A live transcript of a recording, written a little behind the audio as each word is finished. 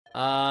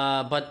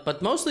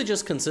But mostly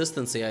just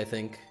consistency, I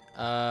think.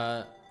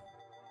 Can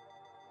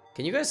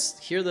you guys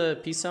hear the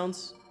peace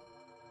sounds?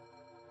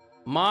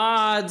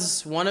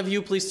 Mods, one of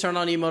you please turn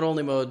on emote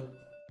only mode.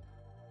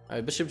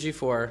 Alright, bishop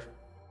g4.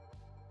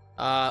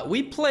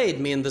 We played,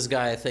 me and this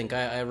guy, I think.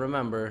 I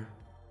remember.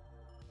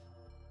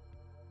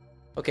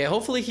 Okay,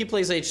 hopefully he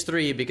plays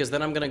h3, because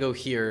then I'm gonna go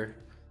here.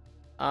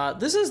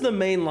 This is the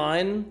main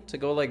line, to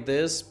go like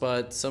this,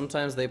 but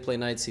sometimes they play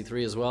knight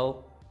c3 as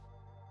well.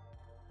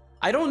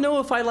 I don't know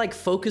if I like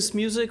focus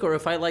music, or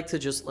if I like to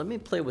just... Let me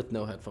play with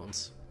no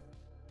headphones.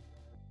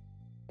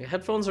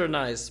 Headphones are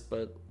nice,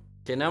 but...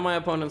 Okay, now my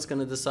opponent's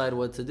gonna decide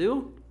what to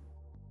do.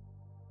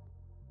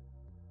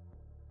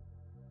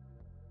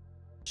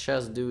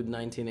 Chess Dude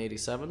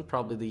 1987,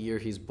 probably the year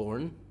he's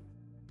born.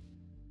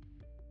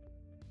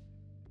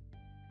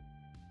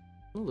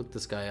 I'll look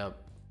this guy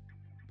up.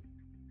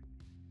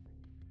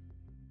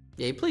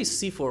 Yeah, he plays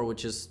c4,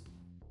 which is...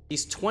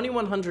 He's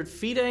 2100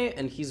 FIDE,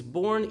 and he's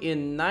born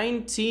in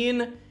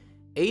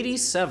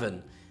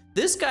 1987.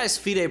 This guy's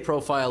FIDE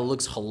profile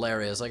looks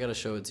hilarious. I gotta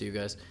show it to you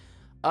guys.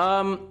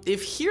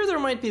 If here there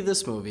might be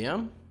this move,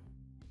 yeah?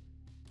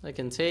 I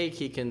can take,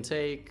 he can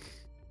take...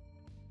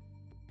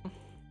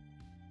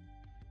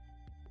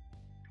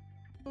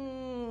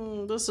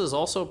 This is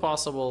also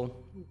possible,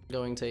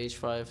 going to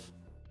h5.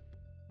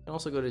 Can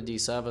also go to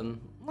d7.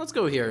 Let's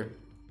go here.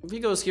 If he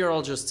goes here,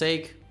 I'll just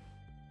take.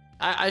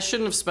 I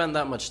shouldn't have spent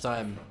that much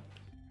time.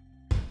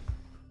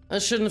 I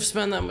shouldn't have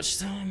spent that much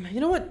time.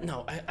 You know what?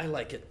 No, I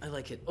like it. I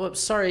like it. Oh,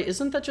 sorry.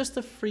 Isn't that just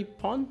a free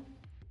pawn?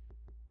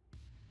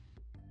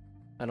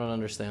 I don't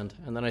understand.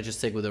 And then I just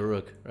take with a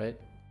rook, right?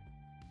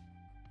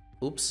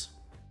 Oops.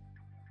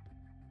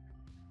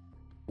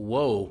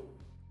 Whoa.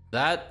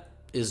 That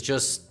is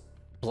just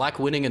black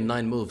winning in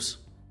 9 moves.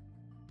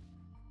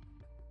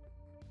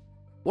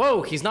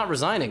 Whoa, he's not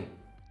resigning.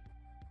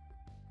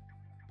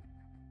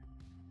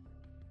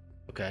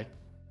 Okay.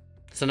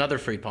 It's another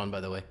free pawn,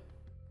 by the way.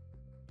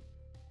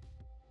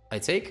 I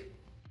take.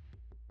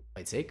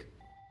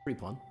 Free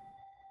pawn.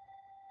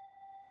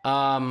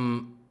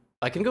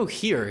 I can go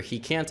here. He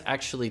can't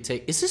actually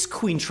take... Is this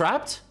queen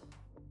trapped?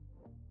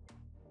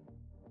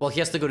 Well,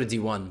 he has to go to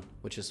d1,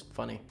 which is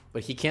funny.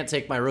 But he can't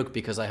take my rook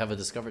because I have a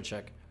discover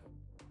check.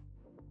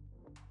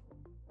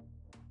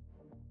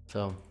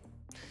 So...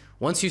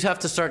 Once you have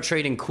to start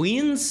trading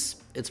queens,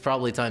 it's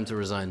probably time to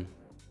resign.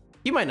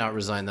 You might not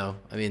resign, though.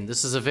 I mean,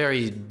 this is a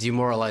very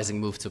demoralizing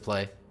move to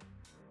play.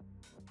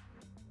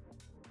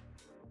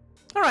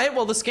 All right,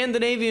 well, the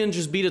Scandinavian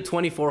just beat a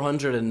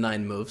 2400 in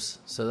 9 moves,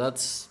 so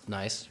that's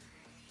nice.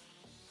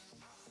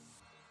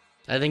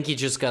 I think he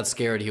just got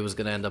scared he was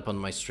going to end up on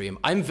my stream.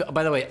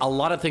 By the way, a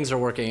lot of things are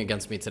working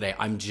against me today.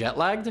 I'm jet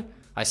lagged.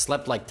 I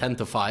slept like 10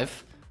 to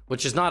 5,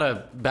 which is not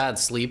a bad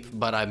sleep,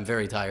 but I'm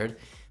very tired.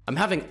 I'm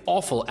having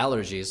awful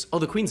allergies. Oh,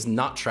 the queen's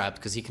not trapped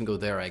because he can go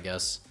there, I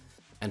guess,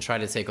 and try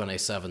to take on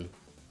a7,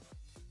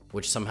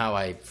 which somehow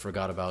I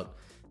forgot about.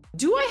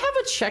 Do I have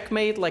a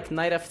checkmate like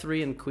knight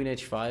f3 and queen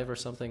h5 or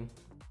something?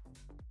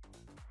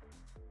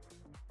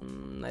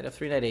 Knight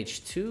f3, knight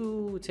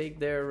h2, take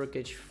there, rook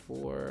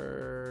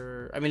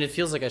h4. I mean, it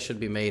feels like I should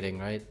be mating,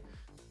 right?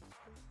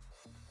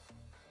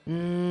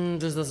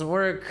 This doesn't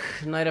work.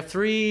 Knight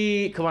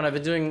f3. Come on, I've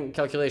been doing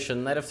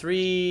calculation. Knight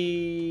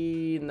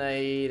f3,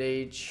 knight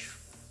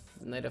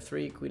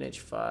f3, queen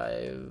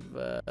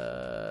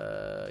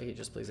h5. He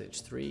just plays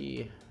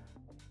h3.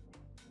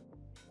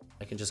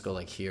 I can just go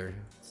like here.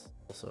 It's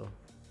also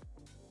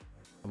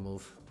a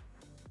move.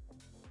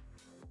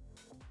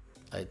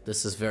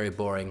 This is very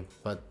boring,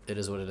 but it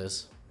is what it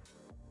is.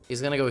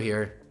 He's gonna go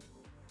here.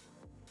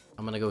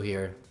 I'm gonna go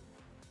here.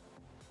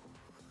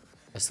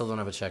 I still don't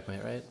have a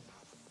checkmate, right?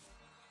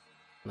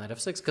 Knight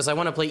f6, because I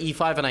want to play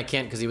e5 and I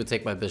can't because he would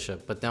take my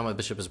bishop. But now my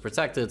bishop is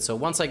protected, so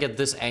once I get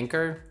this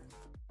anchor,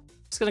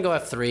 it's gonna go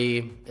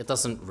f3. It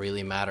doesn't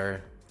really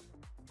matter.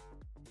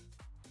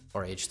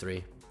 Or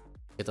h3.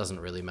 It doesn't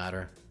really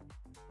matter.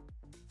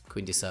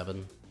 Queen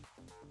d7.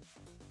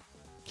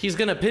 He's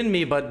gonna pin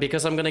me, but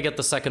because I'm gonna get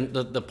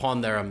the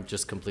pawn there, I'm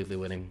just completely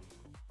winning.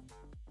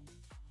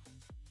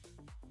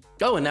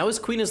 Oh, and now his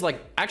queen is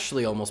like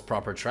actually almost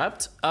proper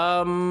trapped.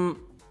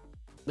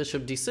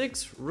 Bishop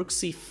d6, rook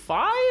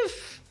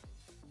c5.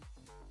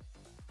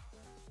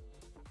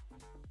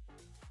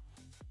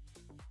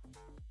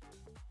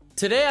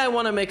 Today I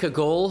want to make a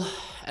goal,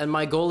 and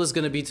my goal is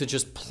going to be to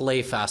just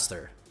play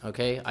faster.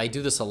 Okay, I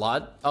do this a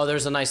lot. Oh,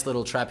 there's a nice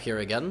little trap here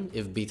again.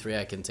 If b3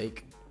 I can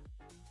take.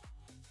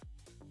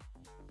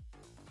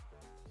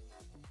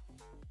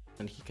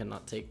 And he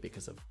cannot take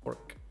because of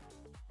fork.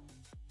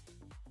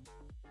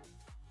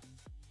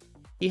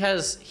 He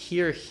has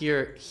here,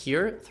 here,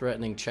 here,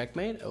 threatening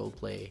checkmate. I will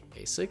play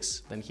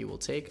a6, then he will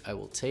take, I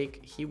will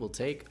take, he will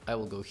take, I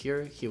will go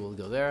here, he will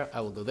go there,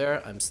 I will go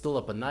there. I'm still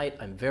up a knight,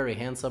 I'm very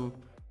handsome.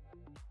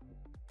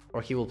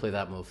 Or he will play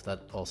that move,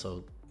 that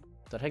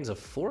hangs a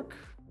fork.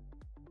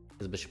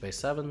 His bishop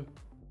a7.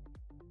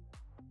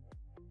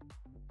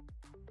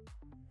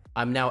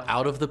 I'm now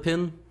out of the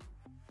pin,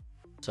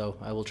 so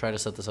I will try to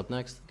set this up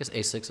next. I guess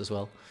a6 as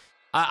well.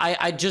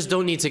 I just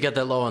don't need to get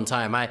that low on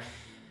time.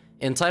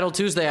 In Title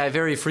Tuesday, I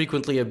very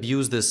frequently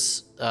abuse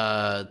this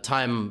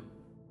time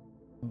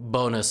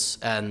bonus,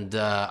 and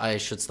I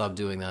should stop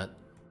doing that.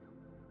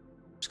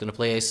 Just gonna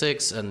play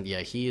A6, and yeah,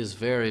 he is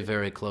very,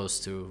 very close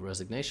to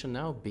resignation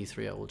now.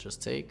 B3 I will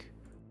just take.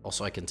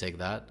 Also, I can take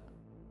that.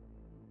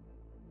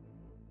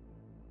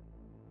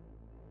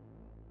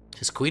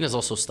 His queen is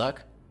also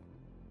stuck.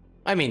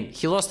 I mean,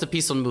 he lost a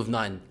piece on move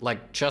 9.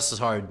 Like, just as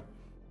hard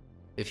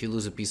if you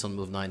lose a piece on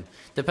move 9.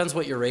 Depends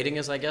what your rating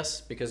is, I guess,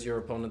 because your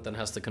opponent then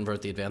has to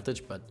convert the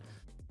advantage, but...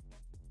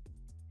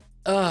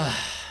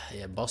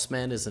 yeah, boss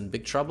man is in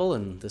big trouble,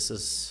 and this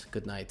is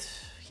good night.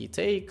 He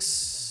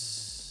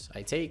takes...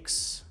 I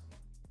takes...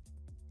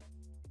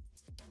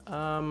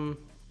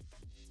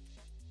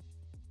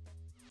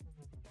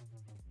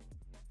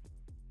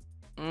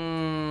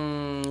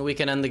 we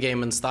can end the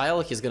game in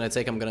style. He's gonna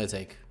take, I'm gonna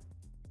take.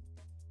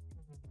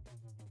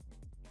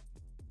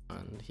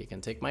 And he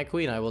can take my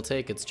queen, I will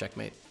take, it's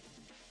checkmate.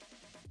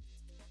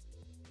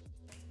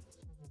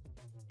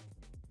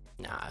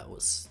 Nah, it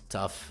was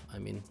tough. I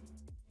mean,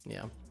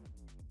 yeah.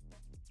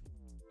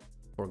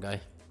 Poor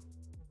guy.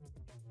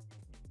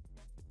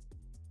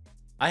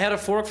 I had a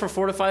fork for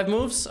 4 to 5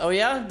 moves? Oh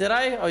yeah? Did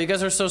I? Oh, you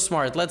guys are so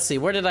smart. Let's see.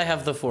 Where did I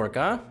have the fork,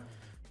 huh?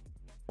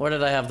 Where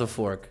did I have the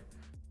fork?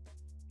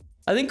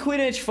 I think queen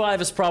h5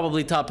 is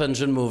probably top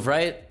engine move,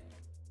 right?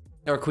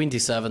 Or queen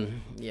d7.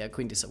 Yeah,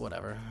 queen d7,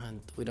 whatever.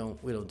 And we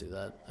don't do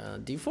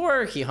that.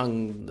 D4, he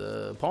hung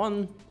the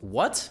pawn.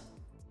 What?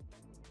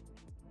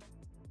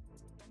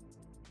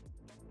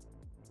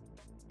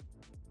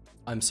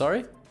 I'm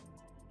sorry?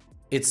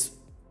 It's...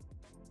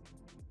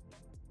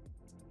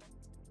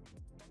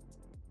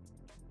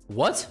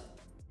 What?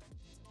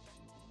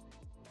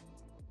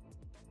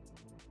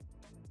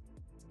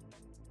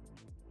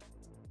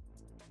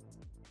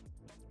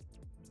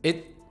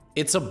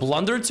 It's a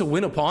blunder to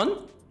win a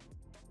pawn?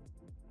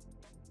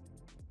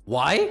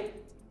 Why?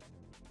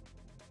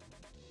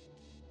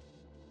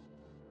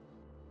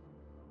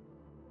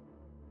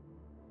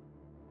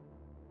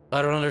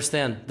 I don't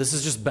understand. This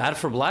is just bad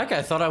for black?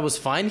 I thought I was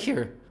fine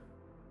here.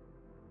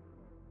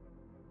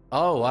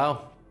 Oh,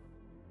 wow.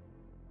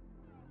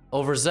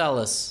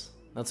 Overzealous.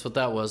 That's what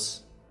that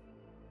was.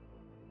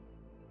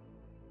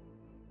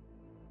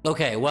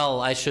 Okay,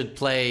 well, I should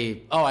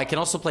play... Oh, I can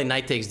also play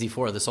knight takes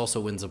d4. This also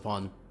wins a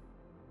pawn.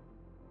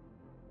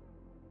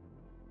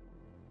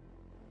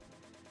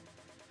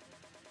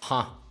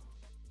 Huh.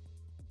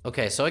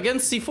 Okay, so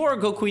against c4,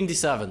 go queen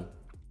d7.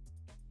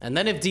 And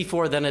then if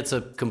d4, then it's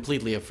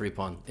completely a free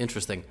pawn.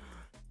 Interesting.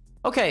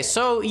 Okay,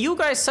 so you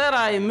guys said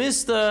I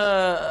missed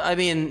the... I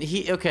mean,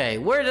 okay,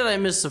 where did I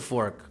miss the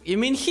fork? You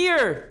mean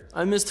here?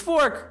 I missed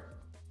fork.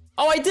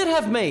 Oh, I did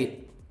have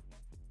mate.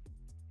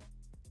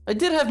 I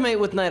did have mate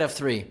with knight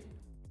f3.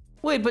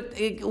 Wait, but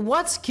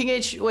what? King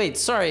h... Wait,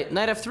 sorry.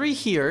 Knight f3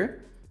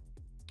 here.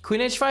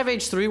 Queen h5,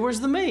 h3. Where's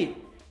the mate?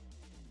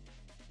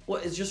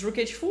 What? It's just rook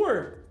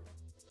h4.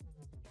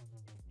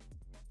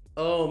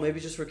 Oh, maybe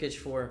just rook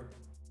h4.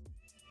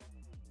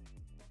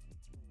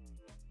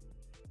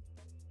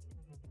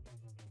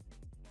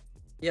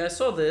 Yeah, I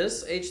saw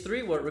this.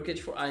 h3, what? Rook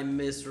h4. I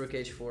missed rook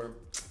h4.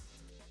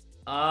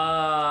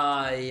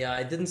 Ah, yeah.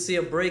 I didn't see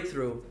a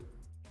breakthrough.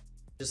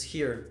 Just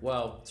here.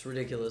 Wow, it's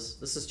ridiculous.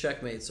 This is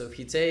checkmate. So if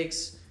he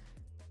takes,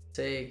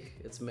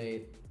 it's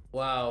mate.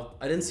 Wow,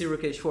 I didn't see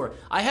rook h4.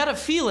 I had a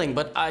feeling,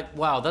 but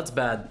wow, that's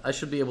bad. I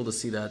should be able to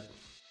see that.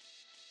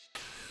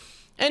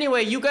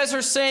 Anyway, you guys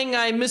are saying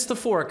I missed the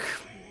fork.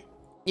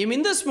 You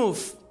mean this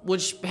move,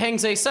 which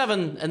hangs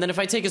a7, and then if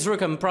I take his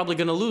rook, I'm probably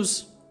gonna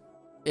lose.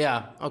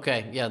 Yeah,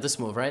 okay, yeah, this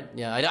move, right?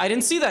 Yeah, I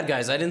didn't see that,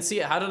 guys. I didn't see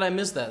it. How did I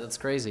miss that? That's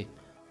crazy.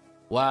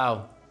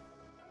 Wow.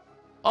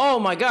 Oh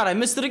my god, I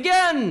missed it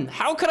again!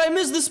 How could I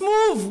miss this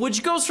move,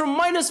 which goes from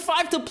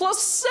 -5 to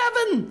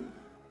 +7?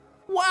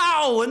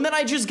 Wow, and then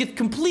I just get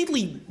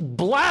completely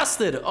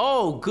blasted.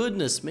 Oh,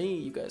 goodness me,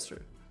 you guys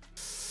are...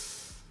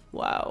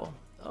 Wow.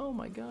 Oh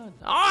my god.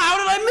 Oh, how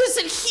did I miss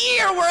it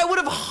here, where I would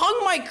have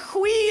hung my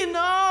queen?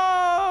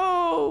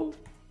 No!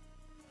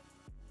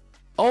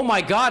 Oh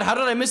my god, how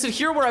did I miss it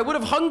here, where I would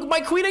have hung my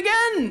queen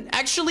again?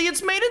 Actually,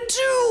 it's made in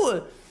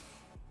 2!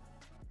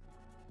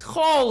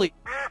 Holy...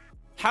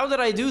 How did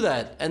I do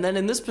that? And then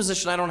in this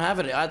position, I don't have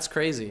it. That's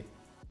crazy.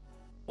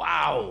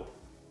 Wow.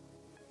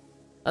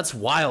 That's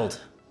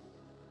wild.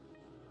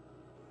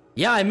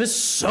 Yeah, I missed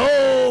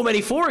so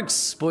many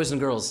forks, boys and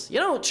girls. You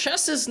know,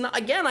 chess is not...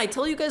 Again, I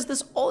tell you guys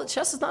this all...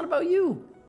 Chess is not about you.